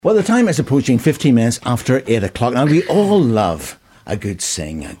Well, the time is approaching 15 minutes after 8 o'clock. Now, we all love a good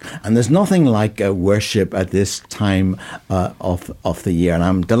sing, and there's nothing like worship at this time of the year. And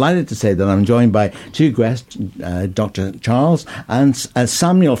I'm delighted to say that I'm joined by two guests, Dr. Charles and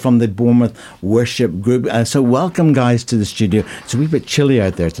Samuel from the Bournemouth Worship Group. So welcome, guys, to the studio. It's a wee bit chilly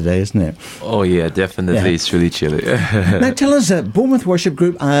out there today, isn't it? Oh, yeah, definitely. Yeah. It's really chilly. Now, tell us, Bournemouth Worship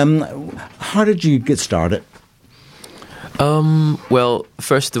Group, how did you get started? Well,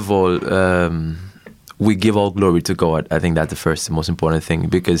 first of all, we give all glory to God. I think that's the most important thing,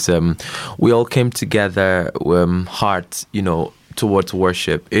 because we all came together, heart, towards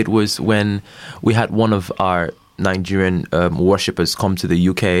worship. It was when we had one of our Nigerian worshippers come to the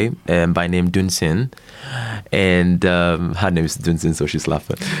UK by name Dunsin, and her name is Dunsin, so she's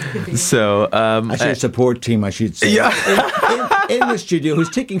laughing. So actually, a support team, I should say. Yeah. in the studio, who's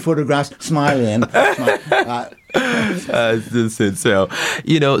taking photographs, smiling.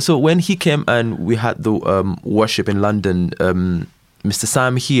 So when he came and we had the worship in London, Mr.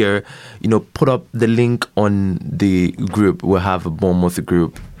 Sam here, put up the link on the group. We'll have a Bournemouth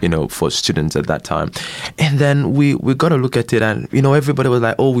group, for students at that time. And then we got to look at it, and, everybody was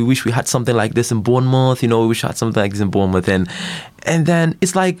like, oh, we wish we had something like this in Bournemouth, we wish we had something like this in Bournemouth. And then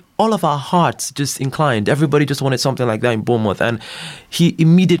it's like all of our hearts just inclined. Everybody just wanted something like that in Bournemouth. And he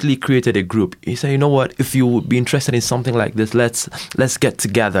immediately created a group. He said, you know what, if you would be interested in something like this, let's get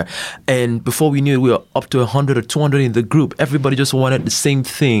together. And before we knew it, we were up to 100 or 200 in the group. Everybody just wanted the same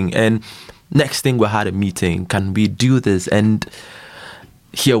thing. And next thing, we had a meeting. Can we do this? And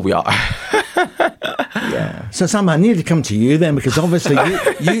here we are. Yeah. So Sam, I need to come to you then, because obviously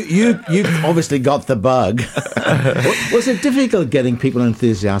you obviously got the bug. Was it difficult getting people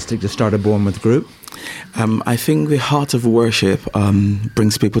enthusiastic to start a Bournemouth group? I think the heart of worship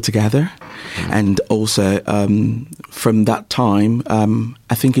brings people together, and also from that time,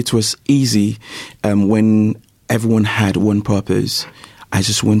 I think it was easy when everyone had one purpose. I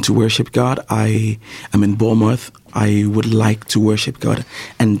just want to worship God. I am in Bournemouth. I would like to worship God.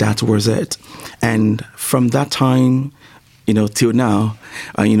 And that was it. And from that time, till now,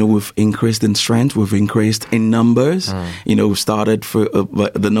 we've increased in strength, we've increased in numbers. We started for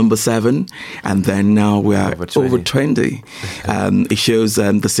the number 7, and then now we are over 20. It shows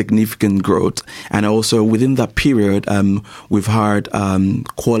the significant growth. And also within that period, we've had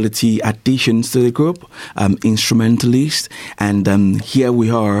quality additions to the group, instrumentalists, and here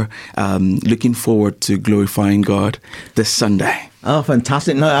we are looking forward to glorifying God this Sunday. Oh,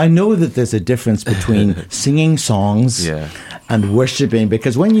 fantastic. Now, I know that there's a difference between singing songs and worshipping,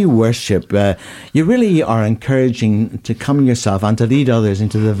 because when you worship, you really are encouraging to come yourself and to lead others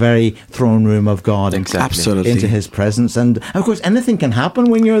into the very throne room of God. Exactly. Absolutely. Into His presence. And, of course, anything can happen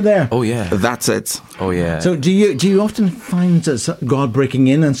when you're there. Oh, yeah. That's it. Oh, yeah. So do you often find God breaking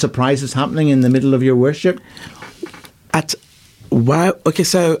in and surprises happening in the middle of your worship?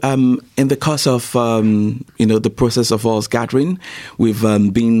 So in the course of the process of us gathering, we've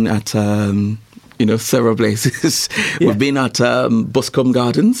been at several places. Yeah. We've been at Boscombe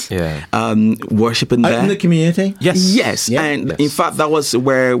Gardens, worshiping there in the community. Yes. And in fact, that was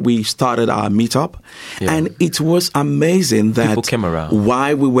where we started our meetup, and it was amazing that people came around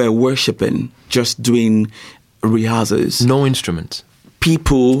while we were worshiping, just doing rehearsals, no instruments.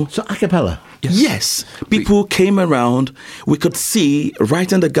 People, so a cappella. Yes. People came around. We could see,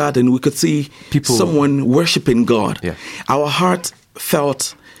 right in the garden, we could see someone worshiping God. Yeah. Our heart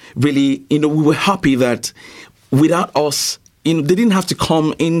felt really, we were happy that without us, they didn't have to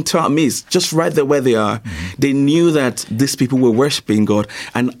come into our midst, just right there where they are. Mm-hmm. They knew that these people were worshiping God.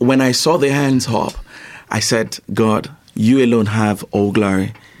 And when I saw their hands up, I said, God, you alone have all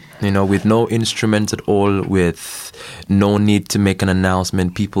glory. With no instruments at all, with no need to make an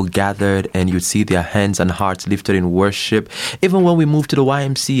announcement, people gathered and you'd see their hands and hearts lifted in worship. Even when we moved to the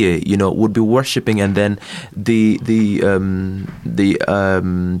YMCA, would be worshiping, and then the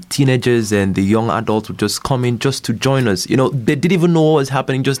teenagers and the young adults would just come in just to join us. They didn't even know what was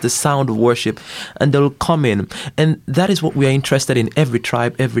happening, just the sound of worship, and they'll come in. And that is what we are interested in, every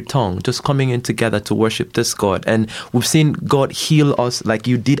tribe, every tongue, just coming in together to worship this God. And we've seen God heal us like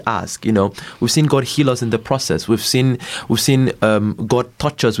you did ask. We've seen God heal us in the process. We've seen God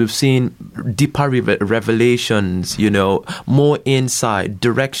touch us. We've seen deeper revelations, more insight,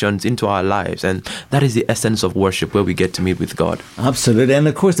 directions into our lives. And that is the essence of worship, where we get to meet with God. Absolutely. And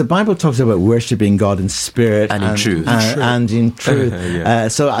of course, the Bible talks about worshiping God in spirit and in truth. And in truth.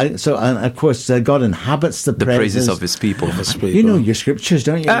 And of course, God inhabits the praises of His people. You know your scriptures,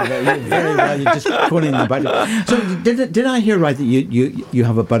 don't you? Very well. You're just quoting the Bible. So did I hear right that you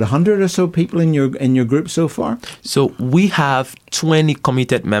have about about 100 or so people in your group so far? So we have 20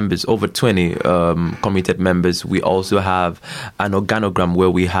 committed members, over 20 committed members. We also have an organogram where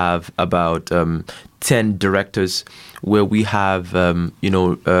we have about 10 directors, where we have,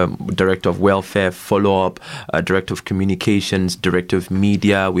 director of welfare, follow-up, director of communications, director of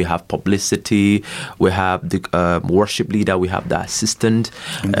media, we have publicity, we have the worship leader, we have the assistant,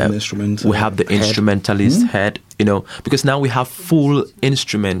 we have the instrumentalist head, because now we have full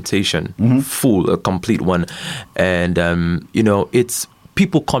instrumentation, a complete one. And, it's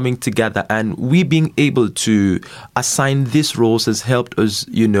people coming together, and we being able to assign these roles has helped us,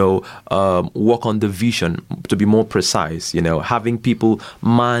 work on the vision to be more precise, having people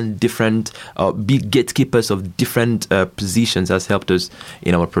man different, be gatekeepers of different positions has helped us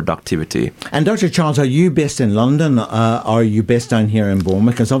in our productivity. And Dr. Charles, are you based in London, or are you based down here in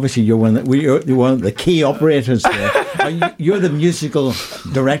Bournemouth? Because obviously you're one of the key operators there. You're the musical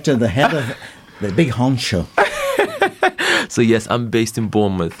director, the head of the big honcho. So yes, I'm based in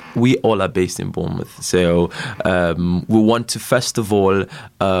Bournemouth. We all are based in Bournemouth. So we want to first of all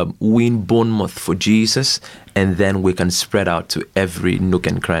win Bournemouth for Jesus, and then we can spread out to every nook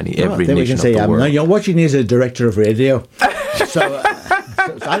and cranny, every nation of the world. Now, what you need is a director of radio. So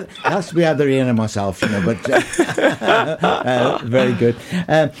that's the other Ian and myself, but very good.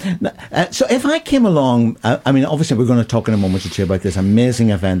 So if I came along, obviously we're going to talk in a moment or two about this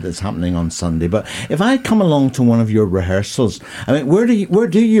amazing event that's happening on Sunday, but if I come along to one of your rehearsals, where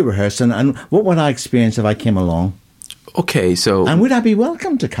do you rehearse, and what would I experience if I came along? Okay, so... And would I be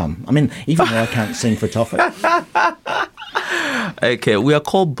welcome to come? Even though I can't sing for Toffee. Okay, we are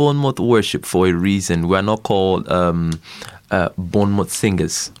called Bournemouth Worship for a reason. We are not called Bournemouth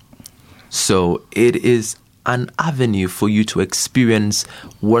Singers. So it is an avenue for you to experience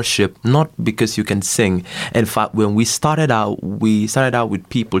worship, not because you can sing. In fact, when we started out with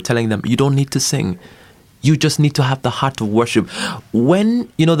people telling them, you don't need to sing. You just need to have the heart of worship. When,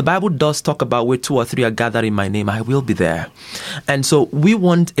 the Bible does talk about where 2 or 3 are gathered in my name, I will be there. And so we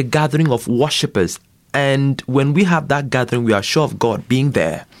want a gathering of worshipers. And when we have that gathering, we are sure of God being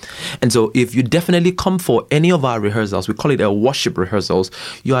there. And so if you definitely come for any of our rehearsals, we call it a worship rehearsals,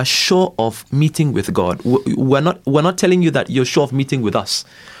 you are sure of meeting with God. We're not telling you that you're sure of meeting with us.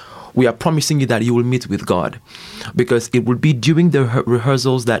 We are promising you that you will meet with God, because it will be during the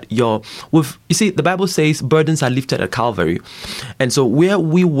rehearsals that you see, the Bible says burdens are lifted at Calvary. And so where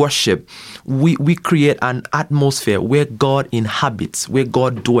we worship, we create an atmosphere where God inhabits, where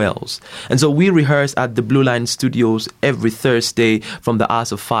God dwells. And so we rehearse at the Blue Line Studios every Thursday from the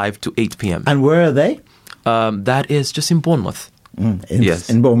hours of 5 to 8 p.m. And where are they? That is just in Bournemouth.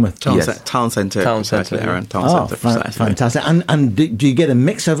 In Bournemouth. Town Centre. Fantastic. And do you get a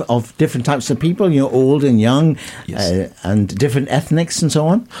mix of different types of people, old and young, and different ethnics and so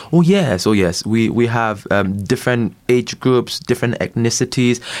on? Oh yes. We have different age groups, different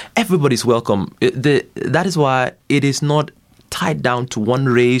ethnicities. Everybody's welcome. That is why it is not tied down to one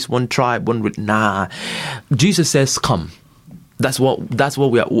race, one tribe, Nah. Jesus says, come. That's what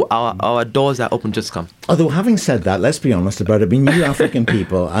we are. Our doors are open. Just come. Although, having said that, let's be honest about it. You African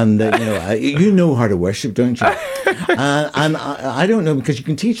people, and you know how to worship, don't you? And I don't know, because you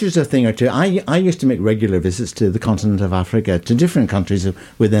can teach us a thing or two. I used to make regular visits to the continent of Africa, to different countries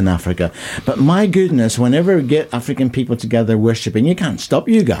within Africa. But my goodness, whenever we get African people together worshiping, you can't stop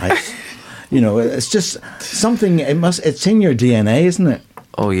you guys. It's just something. It's in your DNA, isn't it?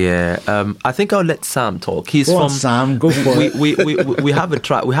 Oh yeah, I think I'll let Sam talk. Sam, go for it. We have a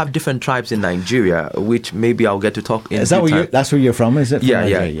tribe. We have different tribes in Nigeria, which maybe I'll get to talk in. Is that that's where you're from? Is it?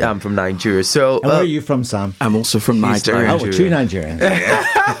 Yeah. I'm from Nigeria. So, and where are you from, Sam? I'm also from Nigeria. Oh, 2 Nigerians.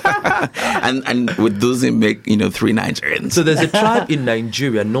 and with those, they make 3 Nigerians. So there's a tribe in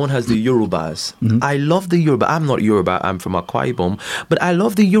Nigeria known as the Yorubas. Mm-hmm. I love the Yoruba. I'm not Yoruba. I'm from Akwa Ibom, but I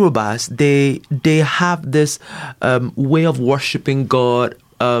love the Yorubas. They have this way of worshiping God.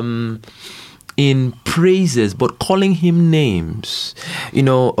 In praises, but calling him names,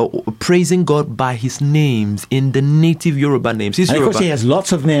 praising God by his names in the native Yoruba names. And of course, he has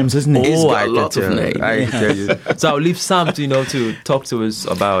lots of names, isn't he? He's got lots of names. I can tell you. So I'll leave Sam to talk to us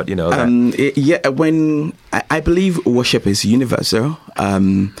about that. When I believe worship is universal.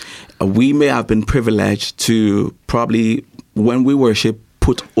 We may have been privileged to probably, when we worship,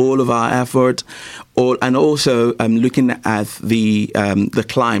 put all of our effort, and also looking at the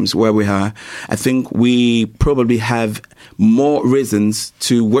climes where we are, I think we probably have more reasons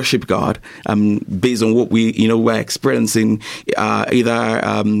to worship God based on what we're experiencing.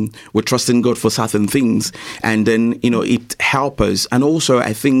 Either we're trusting God for certain things, and then it helps us. And also,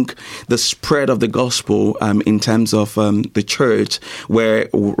 I think the spread of the gospel in terms of the church, where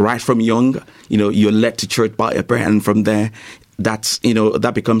right from young, you're led to church by a prayer, and from there, that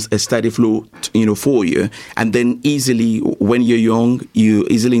becomes a steady flow, for you. And then easily, when you're young, you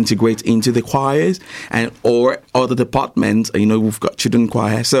easily integrate into the choirs or other departments. We've got children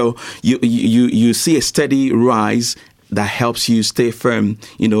choir, so you see a steady rise that helps you stay firm,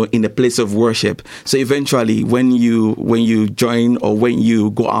 in a place of worship. So eventually, when you join or when you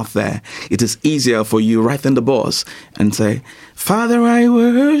go out there, it is easier for you right in the bus and say, "Father, I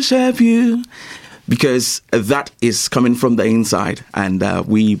worship you." Because that is coming from the inside, and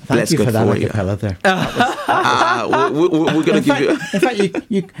we bless God for you. Thank you for that there. We're going to give you. In fact,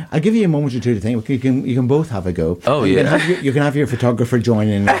 I'll give you a moment or two to think. You can both have a go. Oh, You can have your photographer join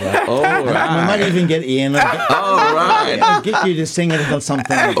in. Oh, right. We might even get Ian. Right. Get you to sing a little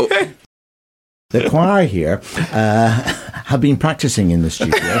something. The choir here have been practicing in the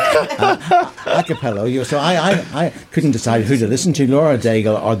studio a cappella. So I couldn't decide who to listen to, Laura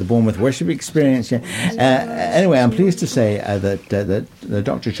Daigle or the Bournemouth Worship Experience. Anyway, I'm pleased to say that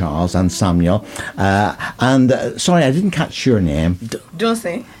Dr. Charles and Samuel and sorry, I didn't catch your name.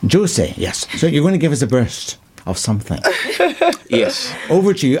 Jose, yes. So you're going to give us a burst of something. Yes.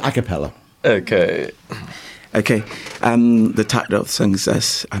 Over to you, a cappella. Okay. The title of the song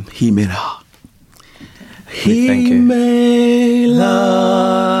says, Himela. Thank you.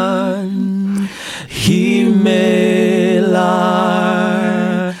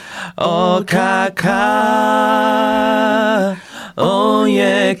 Himela, o kaka,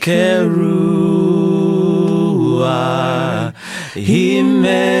 onye kerua.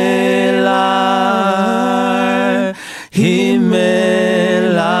 Himela,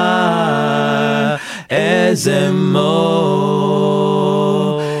 ezemo.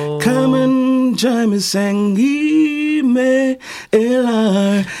 Come and join me, sing Himela,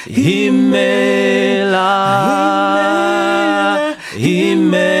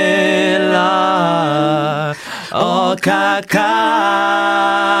 Himela, o kaka,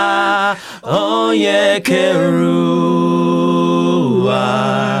 onye kerua.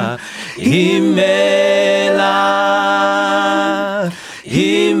 Himela,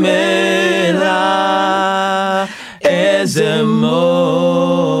 ezemo.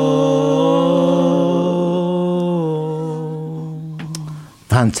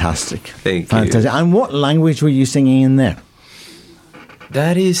 Fantastic. Thank you. And what language were you singing in there?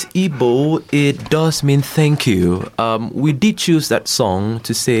 That is Igbo. It does mean thank you. We did choose that song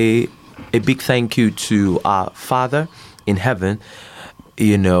to say a big thank you to our Father in heaven,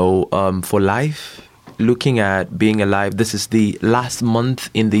 for life. Looking at being alive, this is the last month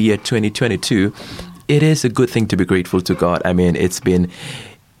in the year 2022. It is a good thing to be grateful to God. I mean, it's been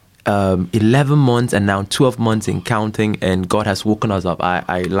 11 months and now 12 months in counting, and God has woken us up.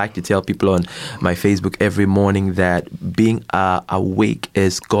 I like to tell people on my Facebook every morning that being awake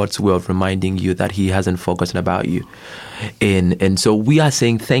is God's way of reminding you that He hasn't forgotten about you. And so we are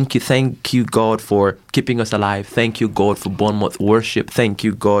saying thank you God for keeping us alive. Thank you God for Bournemouth Worship. Thank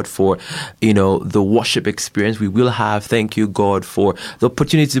you God for the worship experience we will have. Thank you God for the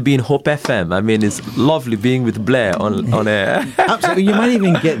opportunity to be in Hope FM. I mean, it's lovely being with Blair on air. Absolutely. You might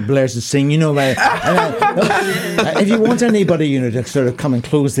even get Blair to sing. If you want anybody to sort of come and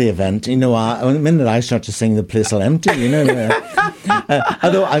close the event, the minute I start to sing, the place will empty.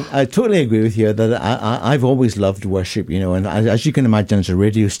 Although I totally agree with you that I've always loved worship. And as you can imagine, as a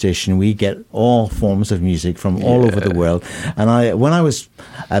radio station, we get all forms of music from all over the world. And when I was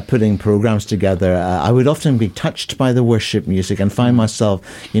putting programs together, I would often be touched by the worship music and find myself,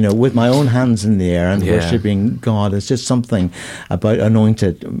 with my own hands in the air and worshipping God. It's just something about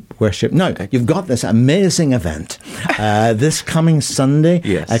anointed worship. Now, you've got this amazing event this coming Sunday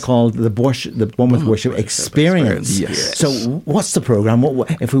called the Bournemouth Worship Experience. Yes. So, what's the program?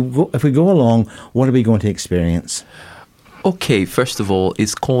 If we go along, what are we going to experience? Okay, first of all,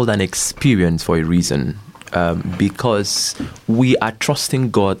 it's called an experience for a reason, because we are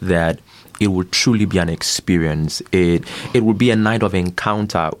trusting God that it will truly be an experience. It will be a night of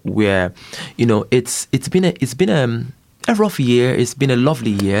encounter where, it's been a rough year. It's been a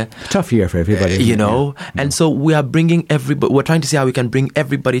lovely year. Tough year for everybody. And so we are bringing everybody. We're trying to see how we can bring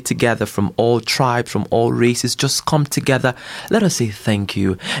everybody together from all tribes, from all races. Just come together. Let us say thank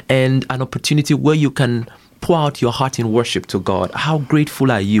you, and an opportunity where you can pour out your heart in worship to God. How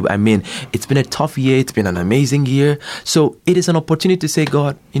grateful are you? I mean, it's been a tough year. It's been an amazing year. So it is an opportunity to say,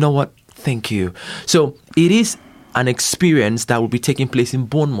 God, you know what? Thank you. So it is an experience that will be taking place in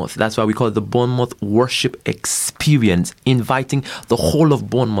Bournemouth. That's why we call it the Bournemouth Worship Experience, inviting the whole of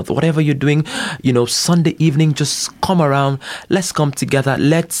Bournemouth. Whatever you're doing, Sunday evening, just come around. Let's come together.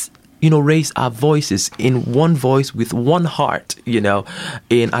 Let's raise our voices in one voice with one heart, in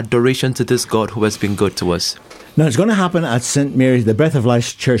adoration to this God who has been good to us. Now, it's going to happen at St. Mary's, the Breath of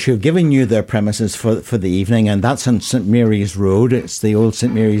Life Church, who've given you their premises for the evening, and that's on St. Mary's Road. It's the old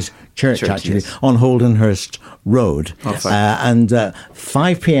St. Mary's Church actually, yes, on Holdenhurst Road. And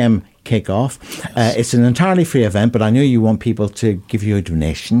 5 p.m. kick-off. It's an entirely free event, but I know you want people to give you a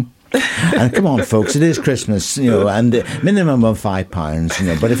donation. And come on, folks, it is Christmas, and the minimum of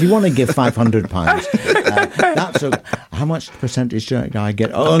 £5, but if you want to give £500, that's how much percentage do I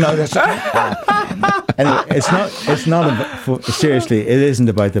get? Oh no, that's anyway. It's not seriously. It isn't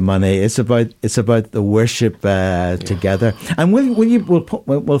about the money. It's about the worship together. And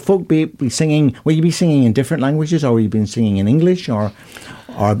will folk be singing? Will you be singing in different languages, or will you be singing in English, or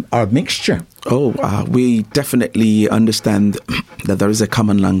a mixture? We definitely understand that there is a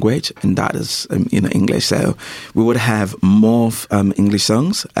common language, and that is English. So we would have more English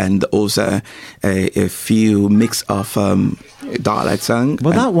songs, and also a few mix of dialect songs.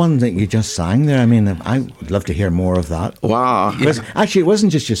 Well, that one that you just sang there, I mean, I would love to hear more of that. Wow! Actually, it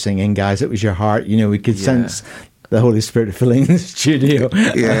wasn't just your singing, guys. It was your heart. We could sense the Holy Spirit filling the studio.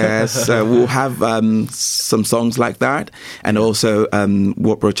 Yes, we'll have some songs like that, and also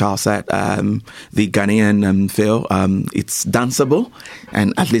what Bro Charles said, the Ghanaian feel. It's danceable,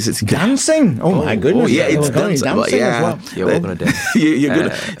 and at least it's dancing. Oh my goodness! Yeah, it's danceable. As well. Yeah, we're gonna dance. You're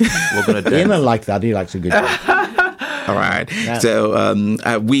gonna. We're gonna dance. Ian like that. He likes a good dance. All right. Yeah.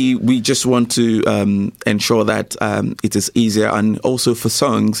 So we just want to ensure that it is easier, and also for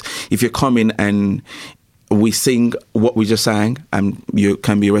songs, if you come in and we sing what we just sang, you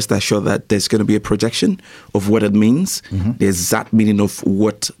can be rest assured that there's going to be a projection of what it means. Mm-hmm. The exact meaning of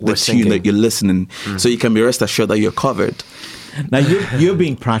what the tune that you're listening. Mm-hmm. So you can be rest assured that you're covered. Now, you've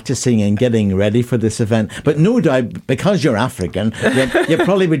been practicing and getting ready for this event, but no doubt, because you're African, you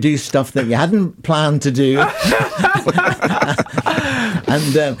probably would do stuff that you hadn't planned to do.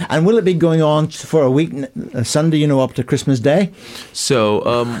 And will it be going on for a week, Sunday, up to Christmas Day?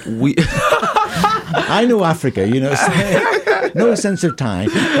 So, we... I know Africa, no sense of time.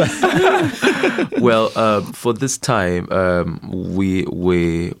 Well, for this time,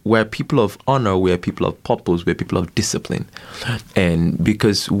 we're people of honor, we're people of purpose, we're people of discipline. And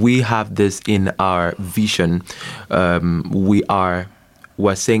because we have this in our vision,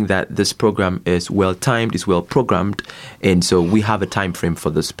 we're saying that this program is well timed, is well programmed, and so we have a time frame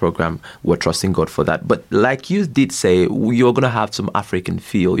for this program. We're trusting God for that. But like you did say, you're going to have some African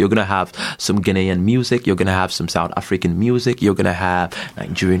feel. You're going to have some Ghanaian music. You're going to have some South African music. You're going to have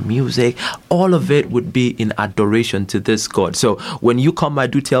Nigerian music. All of it would be in adoration to this God. So when you come, I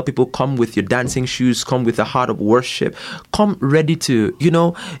do tell people, come with your dancing shoes, come with a heart of worship, come ready to,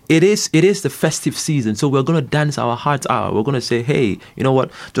 it is the festive season. So we're going to dance our hearts out. We're going to say, hey, you know what?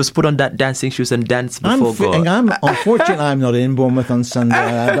 Just put on that dancing shoes and dance before God. Unfortunately, I'm not in Bournemouth on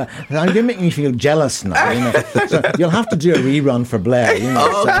Sunday. But you're making me feel jealous now. So you'll have to do a rerun for Blair.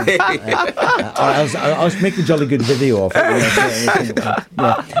 Okay. I'll make a jolly good video of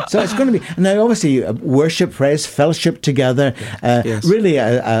it. So it's going to be now. Obviously, worship, praise, fellowship together. Yes. Really,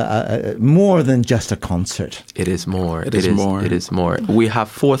 more than just a concert. It is more. It is more. It is more. We have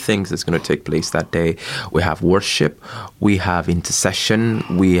 4 things that's going to take place that day. We have worship. We have intercession.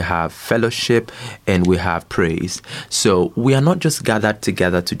 We have fellowship, and we have praise. So we are not just gathered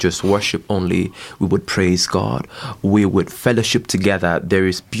together to just worship only. We would praise God. We would fellowship together. There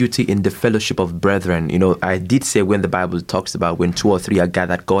is beauty in the fellowship of brethren. I did say when the Bible talks about when 2 or 3 are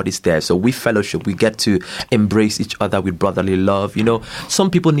gathered, God is there. So we fellowship. We get to embrace each other with brotherly love.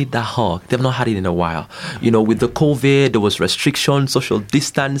 Some people need that hug. They've not had it in a while. With the COVID, there was restrictions, social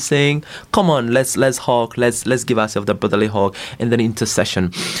distancing. Come on, let's hug. Let's give ourselves the brotherly hug, and then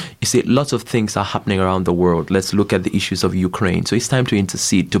intercession. You see, lots of things are happening around the world. Let's look at the issues of Ukraine. So it's time to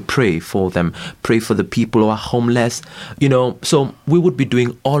intercede, to pray for them, pray for the people who are homeless. So we would be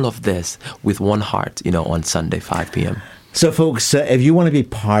doing all of this with one heart, on Sunday, 5 p.m. So, folks, if you want to be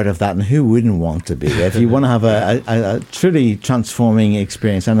part of that, and who wouldn't want to be, if you want to have a truly transforming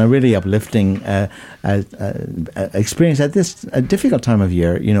experience and a really uplifting experience at this difficult time of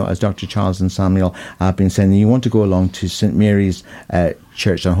year, as Dr. Charles and Samuel have been saying, you want to go along to St. Mary's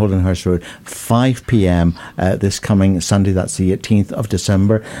Church on Holdenhurst Road, 5 p.m. This coming Sunday. That's the 18th of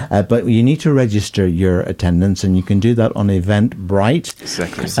December. But you need to register your attendance, and you can do that on Eventbrite.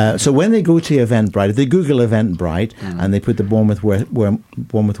 Exactly. So when they go to Eventbrite, if they Google Eventbrite and they put the Bournemouth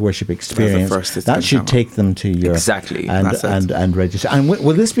Worship Experience, that should take them to your and register. And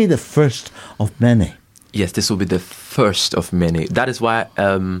will this be the first of many? Yes, this will be the first of many. That is why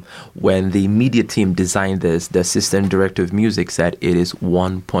when the media team designed this, the assistant director of music said it is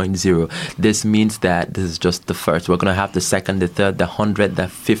 1.0. This means that this is just the first. We're going to have the second, the third, the 100th, the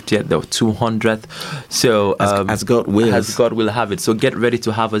 50th, the 200th. So as God will. As God will have it. So get ready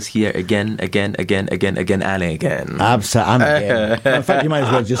to have us here again, and again. Absolutely. In fact, you might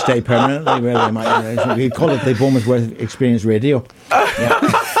as well just stay permanently. We call it the Bournemouth Worship Experience Radio. Yeah.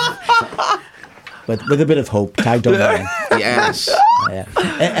 But with a bit of hope, tagged on there. Yes.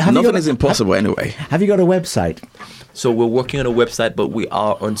 Nothing is impossible anyway. Have you got a website? So we're working on a website, but we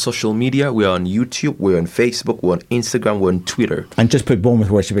are on social media. We're on YouTube. We're on Facebook. We're on Instagram. We're on Twitter. And just put Bournemouth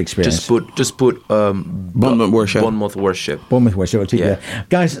Worship Experience. Just put Bournemouth Worship. Bournemouth Worship. Bournemouth Worship.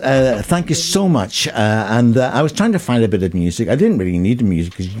 Guys, thank you so much. And I was trying to find a bit of music. I didn't really need the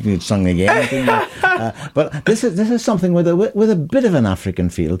music because you could sing again. But this is something with a bit of an African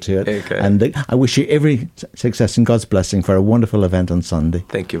feel to it. Okay. And I wish you every success and God's blessing for a wonderful event on Sunday.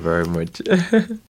 Thank you very much.